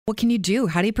what can you do?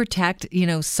 How do you protect,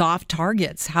 soft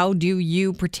targets? How do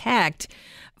you protect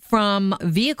from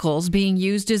vehicles being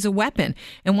used as a weapon?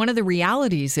 And one of the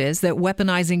realities is that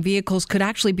weaponizing vehicles could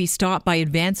actually be stopped by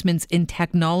advancements in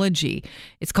technology.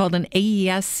 It's called an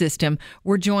AES system.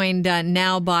 We're joined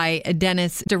now by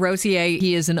Dennis DeRosier.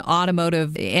 He is an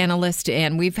automotive analyst,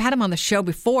 and we've had him on the show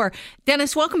before.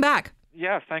 Dennis, welcome back.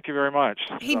 Yes, thank you very much.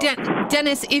 Hey,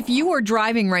 Dennis, if you were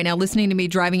driving right now, listening to me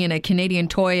driving in a Canadian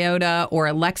Toyota or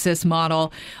a Lexus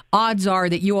model, odds are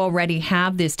that you already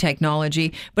have this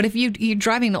technology. But if you're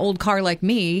driving an old car like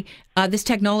me, this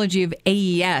technology of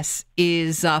AES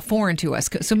is foreign to us.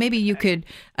 So maybe you could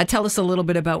tell us a little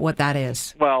bit about what that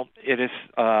is. Well, it is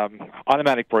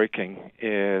automatic braking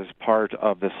is part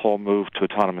of this whole move to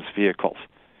autonomous vehicles.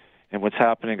 And what's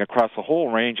happening across a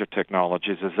whole range of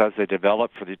technologies is as they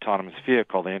develop for the autonomous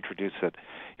vehicle, they introduce it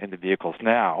into vehicles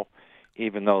now,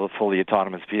 even though the fully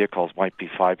autonomous vehicles might be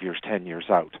 5 years, 10 years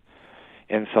out.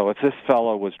 And so if this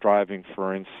fellow was driving,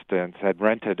 for instance, had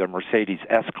rented a Mercedes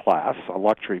S-Class, a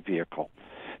luxury vehicle,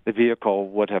 the vehicle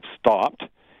would have stopped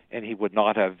and he would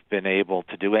not have been able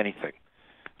to do anything.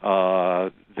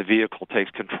 The vehicle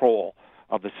takes control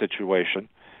of the situation.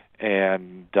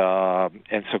 And so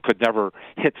could never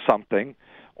hit something,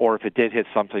 or if it did hit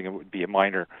something, it would be a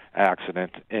minor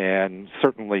accident, and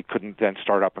certainly couldn't then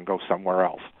start up and go somewhere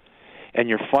else. And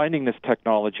you're finding this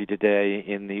technology today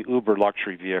in the Uber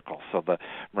luxury vehicles, so the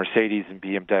Mercedes and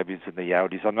BMWs and the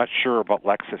Audis. I'm not sure about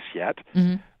Lexus yet,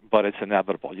 but it's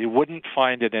inevitable. You wouldn't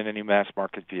find it in any mass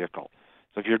market vehicle.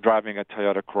 So if you're driving a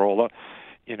Toyota Corolla,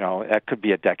 that could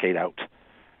be a decade out.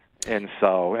 And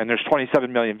there's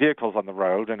 27 million vehicles on the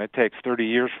road, and it takes 30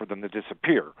 years for them to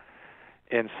disappear.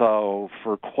 And so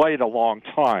for quite a long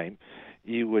time,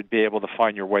 you would be able to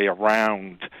find your way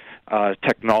around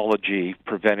technology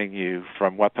preventing you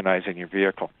from weaponizing your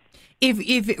vehicle.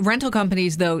 If rental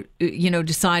companies, though,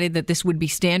 decided that this would be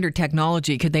standard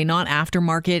technology, could they not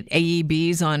aftermarket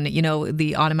AEBs on,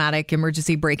 the automatic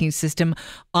emergency braking system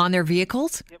on their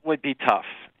vehicles? It would be tough.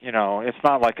 It's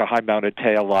not like a high-mounted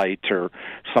taillight or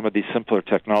some of these simpler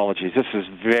technologies. This is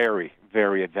very,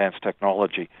 very advanced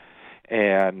technology,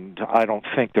 and I don't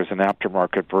think there's an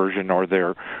aftermarket version, or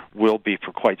there will be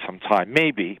for quite some time.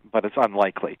 Maybe, but it's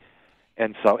unlikely.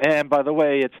 And by the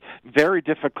way, it's very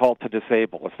difficult to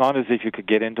disable. It's not as if you could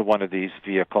get into one of these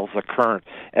vehicles. The current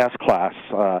S-Class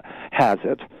has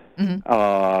it.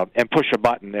 And push a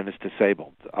button and it's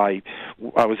disabled. I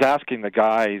was asking the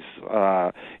guys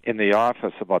in the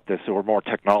office about this who were more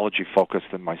technology focused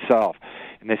than myself,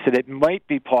 and they said it might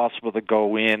be possible to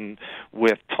go in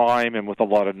with time and with a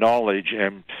lot of knowledge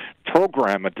and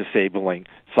program a disabling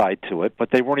side to it,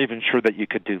 but they weren't even sure that you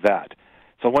could do that.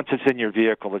 So once it's in your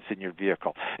vehicle, it's in your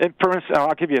vehicle. And for instance,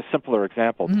 I'll give you a simpler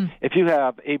example. If you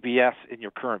have ABS in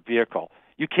your current vehicle,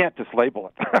 you can't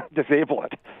disable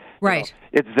it. Right.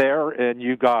 It's there, and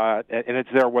it's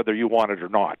there whether you want it or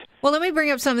not. Well, let me bring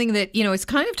up something that, is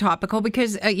kind of topical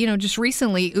because, just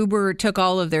recently Uber took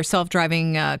all of their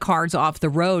self-driving cars off the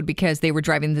road because they were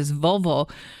driving this Volvo,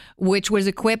 which was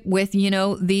equipped with,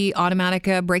 the automatic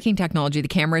braking technology, the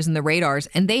cameras and the radars.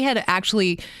 And they had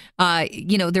actually,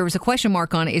 there was a question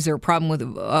mark on, is there a problem with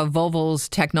Volvo's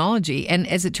technology? And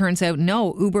as it turns out,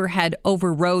 no, Uber had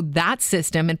overrode that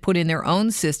system and put in their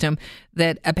own system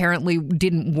that apparently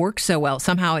didn't work so well.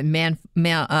 Somehow it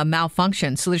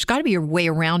malfunctioned. So there's got to be a way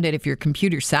around it if you're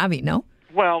computer savvy, no?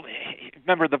 Well,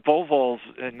 remember the Volvos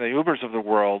and the Ubers of the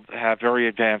world have very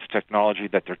advanced technology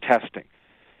that they're testing.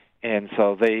 And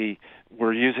so they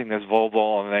were using this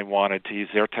Volvo, and they wanted to use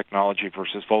their technology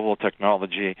versus Volvo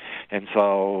technology. And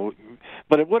so,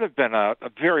 but it would have been a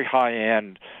very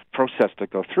high-end process to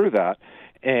go through that,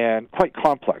 and quite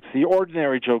complex. The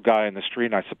ordinary Joe guy in the street,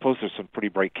 and I suppose there's some pretty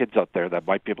bright kids out there that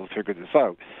might be able to figure this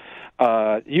out.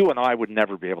 You and I would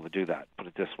never be able to do that, put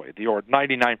it this way. The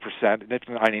 99%, and it's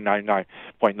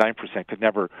 99.9% could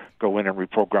never go in and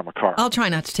reprogram a car. I'll try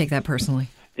not to take that personally.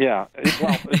 Yeah,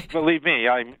 well, believe me,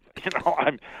 I'm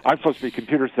supposed to be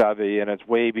computer savvy, and it's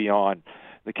way beyond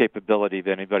the capability of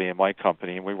anybody in my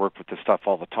company, and we work with this stuff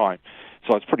all the time.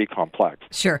 So it's pretty complex.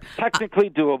 Sure. Technically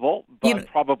doable, but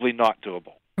probably not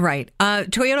doable. Right.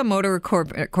 Toyota Motor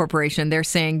Corporation, they're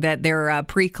saying that their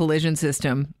pre-collision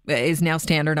system is now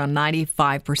standard on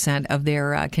 95% of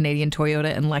their Canadian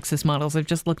Toyota and Lexus models. I've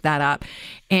just looked that up.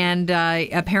 And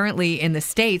apparently in the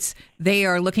States, they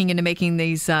are looking into making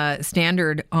these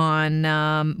standard on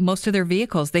most of their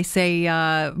vehicles. They say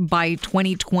by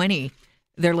 2020,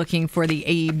 they're looking for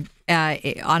the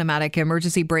automatic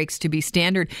emergency brakes to be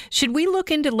standard. Should we look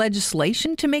into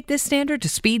legislation to make this standard, to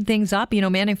speed things up?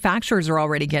 Manufacturers are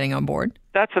already getting on board.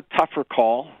 That's a tougher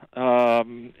call.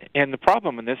 And the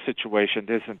problem in this situation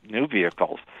isn't new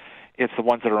vehicles. It's the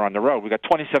ones that are on the road. We've got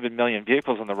 27 million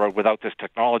vehicles on the road without this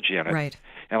technology in it. Right.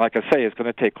 And like I say, it's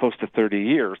going to take close to 30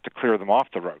 years to clear them off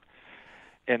the road.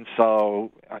 And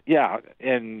so,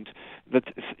 and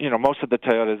most of the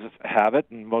Toyotas have it,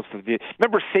 and most of the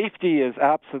remember, safety is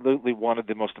absolutely one of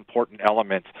the most important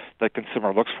elements that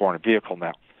consumer looks for in a vehicle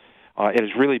now. It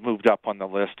has really moved up on the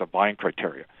list of buying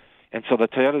criteria. And so the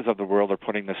Toyotas of the world are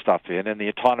putting this stuff in, and the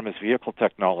autonomous vehicle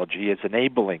technology is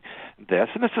enabling this.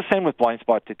 And it's the same with blind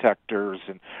spot detectors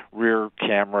and rear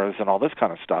cameras and all this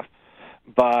kind of stuff.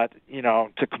 But,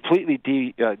 to completely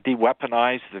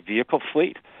de-weaponize the vehicle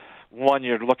fleet, one,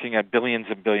 you're looking at billions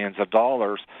and billions of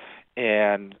dollars.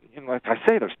 And like I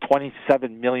say, there's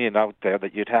 27 million out there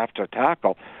that you'd have to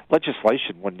tackle.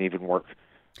 Legislation wouldn't even work.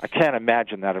 I can't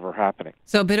imagine that ever happening.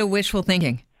 So a bit of wishful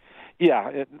thinking.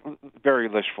 Yeah, very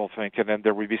wishful thinking, and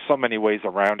there would be so many ways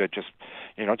around it. Just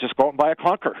go out and buy a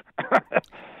clunker.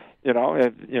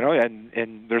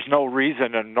 And there's no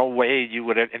reason and no way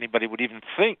anybody would even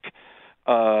think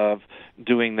of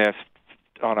doing this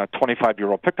on a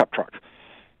 25-year-old pickup truck.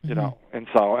 And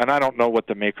I don't know what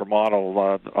the make or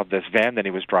model of this van that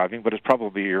he was driving, but it's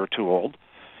probably a year or two old.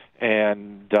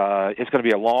 And it's going to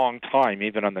be a long time,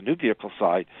 even on the new vehicle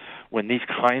side, when these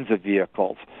kinds of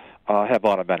vehicles have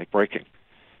automatic braking.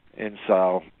 And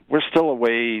so we're still a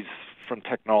ways from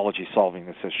technology solving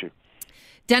this issue.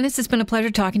 Dennis, it's been a pleasure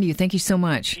talking to you. Thank you so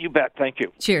much. You bet. Thank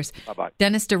you. Cheers. Bye-bye.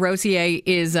 Dennis DeRosier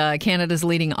is Canada's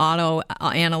leading auto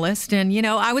analyst. And,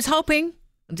 I was hoping,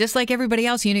 just like everybody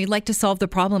else, you'd like to solve the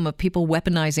problem of people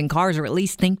weaponizing cars, or at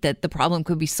least think that the problem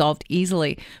could be solved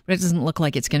easily. But it doesn't look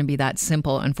like it's going to be that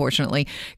simple, unfortunately.